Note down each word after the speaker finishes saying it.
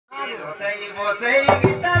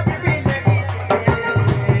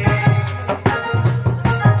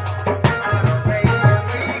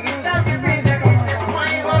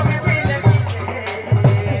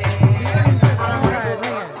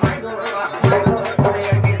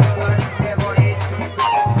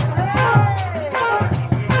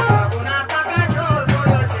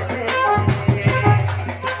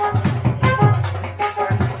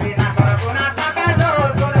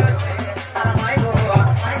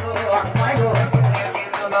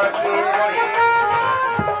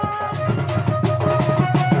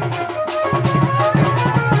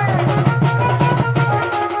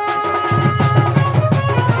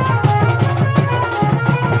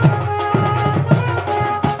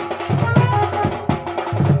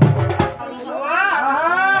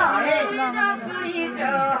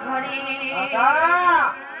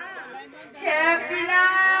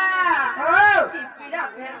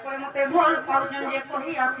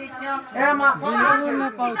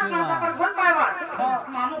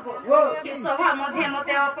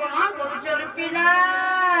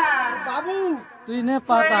तू नहीं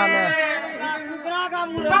पाता है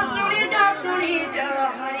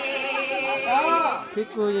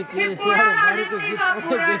ठीक हो ये कि हमारे को गीत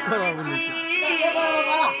देखो बोली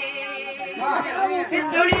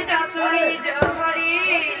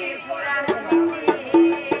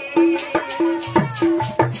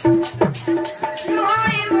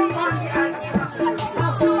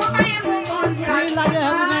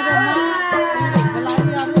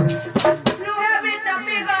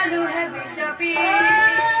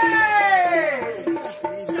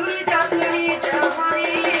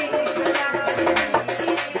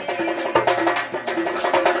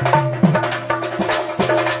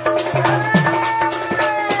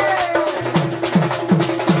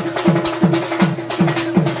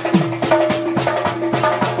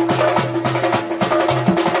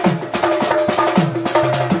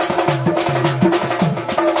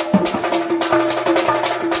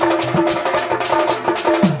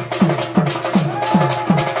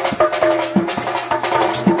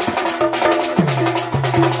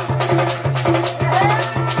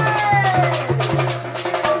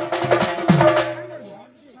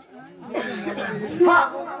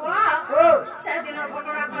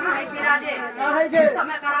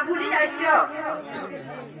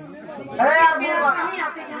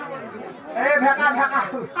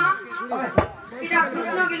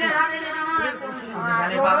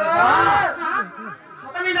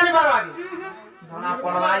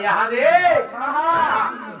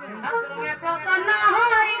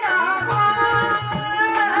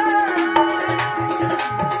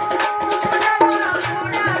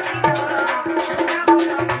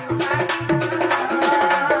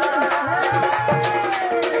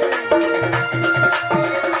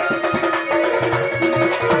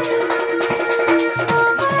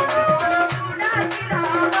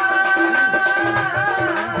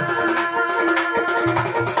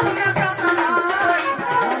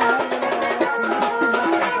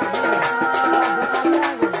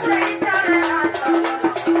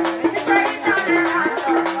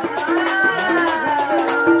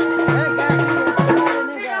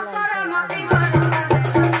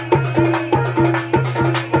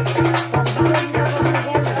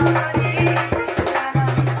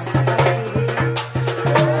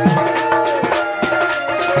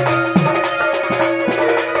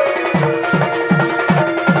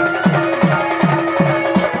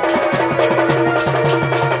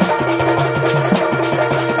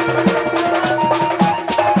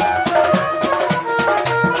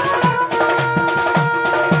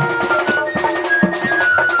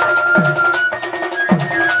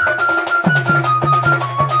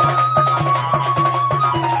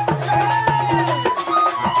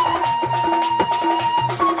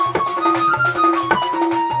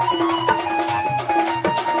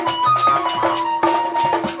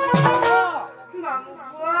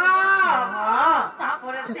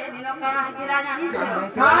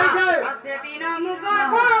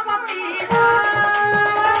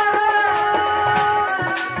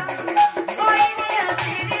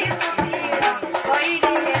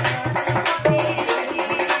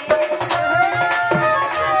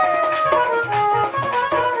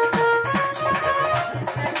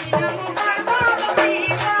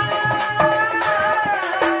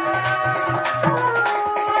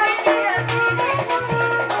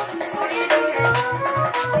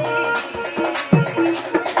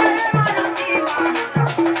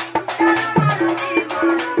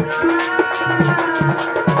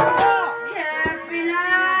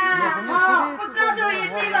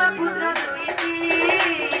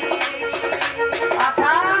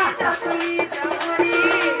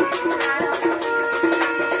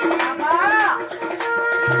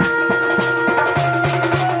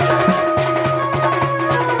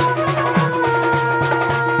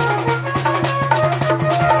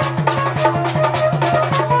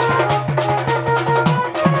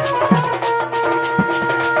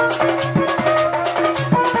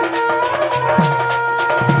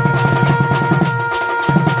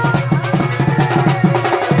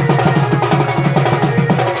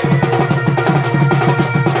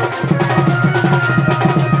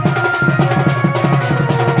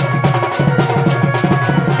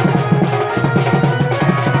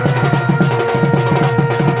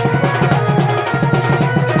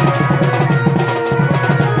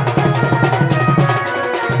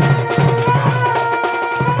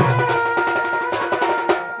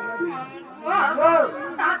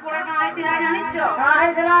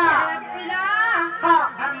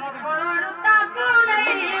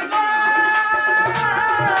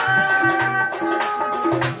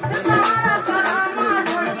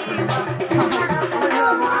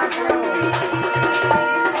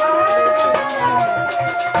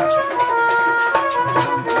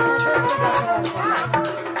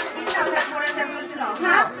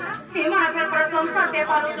संसार के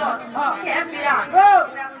पालुचो हे पिला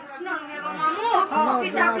कृष्ण नुहे गो मामू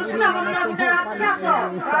पिता कृष्ण बनरा गुडा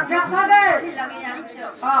राक्षस रे लगे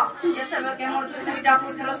जानिछो जेतबे के मोर दुईटा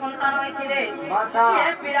पुत्र संतान होइथिले अच्छा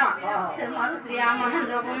हे पिला से मारुत्रिया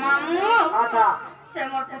महेंद्र गो मामू अच्छा से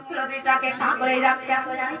मोर पुत्र दुईटा के का करे राक्षस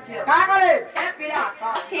हो जानिछो का करे हे पिला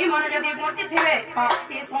ही मन जदी बंटी थिबे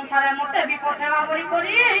ई संसारे मते विपद हेबा बड़ी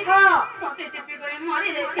करी मते चिपी करे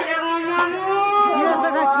मारी देखिले गो मामू ये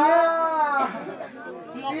सका किए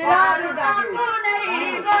मोपारू गाके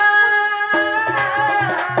नहीं गो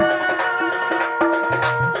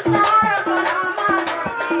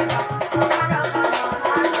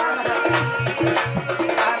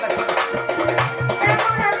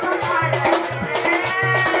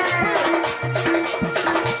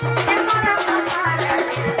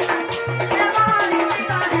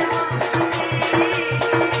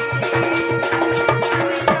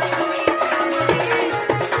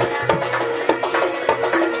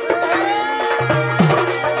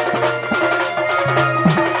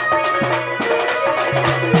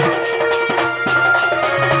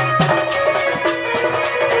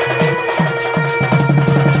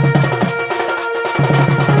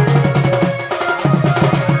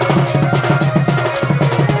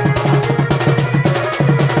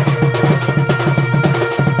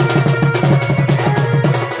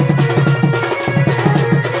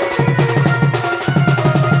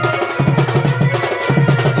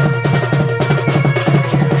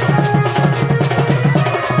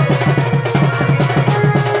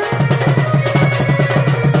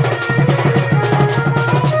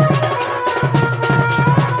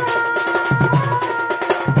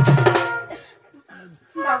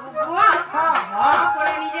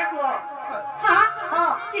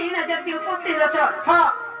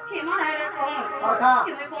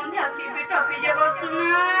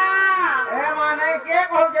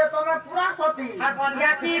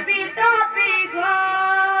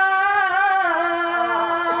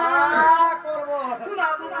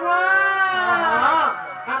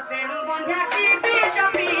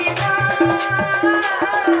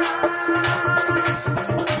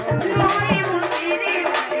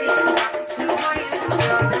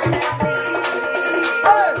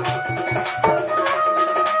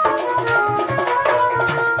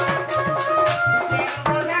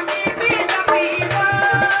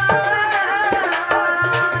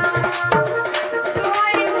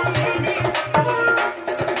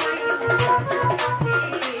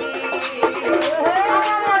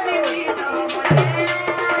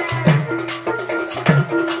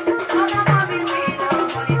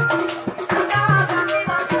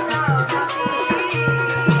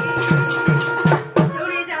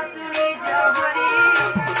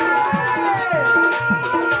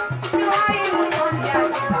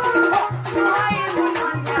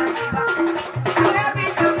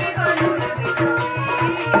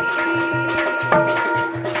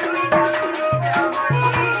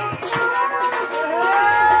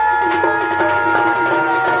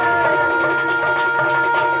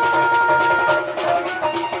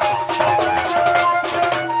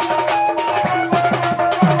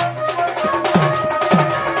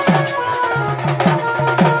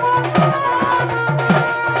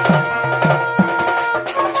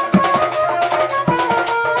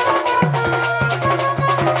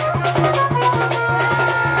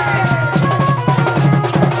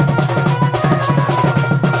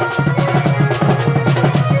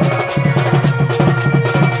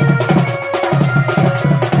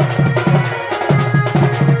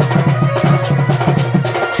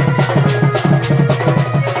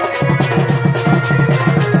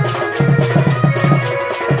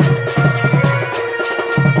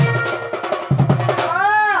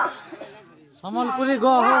सम्बलपुरी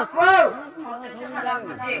गो हो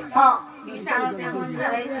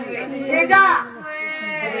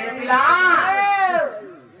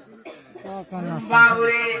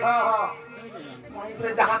बाबुरे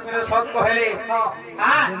जहाँ मेरे सब कहले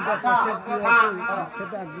हाँ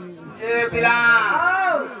ये पिला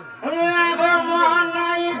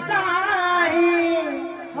नहीं चाहिए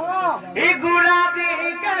गुड़ा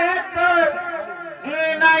दी कहते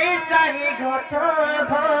नहीं चाहिए घोट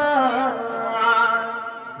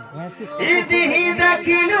ही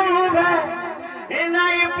देखिलू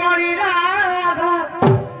नहीं पड़ी राधा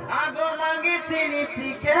आगो मांगी थी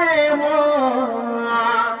ठीक हो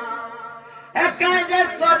एक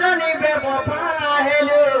सजनी बेवफा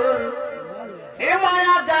हेलो ए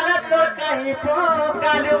माया जाल तो कहीं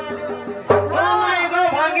फोकालू माई गो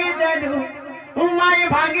भांगी देलू माई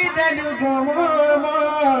भांगी देलू गो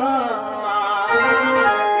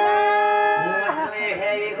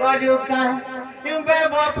गोलू का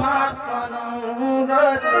बेवफा सनम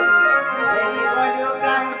गई गयो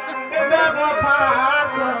काहे बेवफा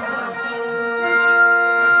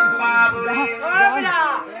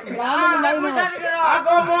बाबूजी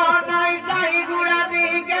आगो मोनाई चाही गुड़ा दी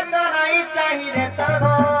के तो नहीं चाही रे तो